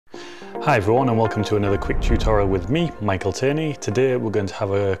Hi everyone and welcome to another quick tutorial with me, Michael Tierney. Today we're going to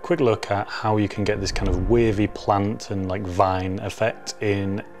have a quick look at how you can get this kind of wavy plant and like vine effect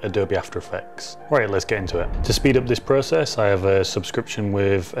in Adobe After Effects. Right, let's get into it. To speed up this process, I have a subscription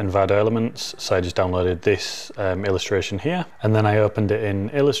with Envato Elements, so I just downloaded this illustration here, and then I opened it in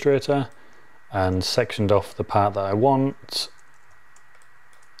Illustrator and sectioned off the part that I want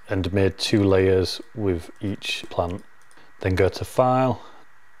and made 2 layers with each plant. Then go to File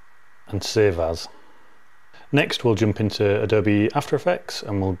and Save As. Next we'll jump into Adobe After Effects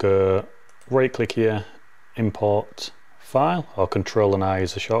and we'll go right click here, Import File, or Control and I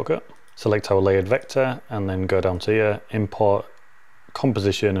is a shortcut. Select our layered vector and then go down to here, Import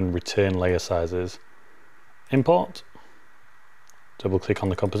Composition and Retain Layer Sizes. Import, double click on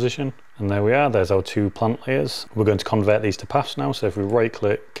the composition, and there we are, there's our 2 plant layers. We're going to convert these to paths now, so if we right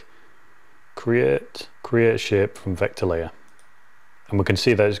click, Create Shape from Vector Layer. And we can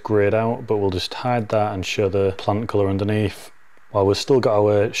see that it's grayed out, but we'll just hide that and show the plant color underneath. While we've still got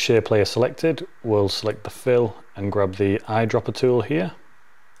our shape layer selected, we'll select the fill and grab the eyedropper tool here.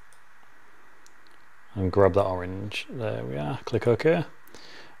 And grab that orange. There we are, click OK.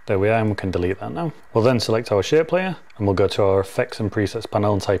 There we are, and we can delete that now. We'll then select our shape layer and we'll go to our effects and presets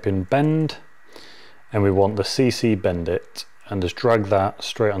panel and type in bend. And we want the ccbendit and just drag that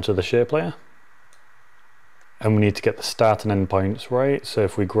straight onto the shape layer. And we need to get the start and end points right. So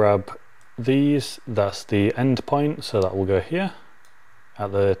if we grab these, that's the end point, so that will go here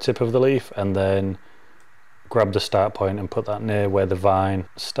at the tip of the leaf, and then grab the start point and put that near where the vine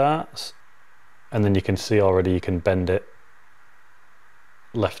starts. And then you can see already you can bend it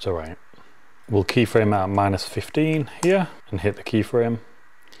left to right. We'll keyframe at -15 here and hit the keyframe.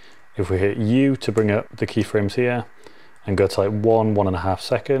 If we hit U to bring up the keyframes here and go to like 1.5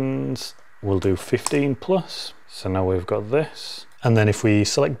 seconds, we'll do 15 plus. So now we've got this. And then if we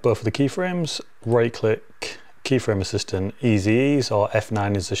select both of the keyframes, right click, Keyframe Assistant, Easy Ease, or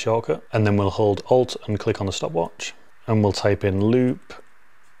F9 is the shortcut. And then we'll hold Alt and click on the stopwatch. And we'll type in loop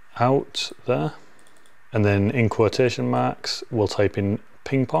out there. And then in quotation marks, we'll type in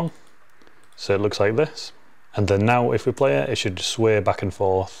ping pong. So it looks like this. And then now if we play it, it should sway back and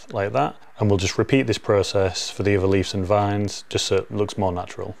forth like that. And we'll just repeat this process for the other leaves and vines, just so it looks more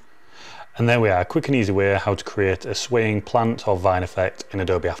natural. And there we are, a quick and easy way how to create a swaying plant or vine effect in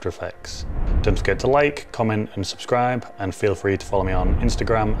Adobe After Effects. Don't forget to like, comment and subscribe, and feel free to follow me on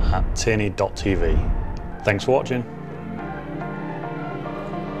Instagram at tierney.tv. Thanks for watching.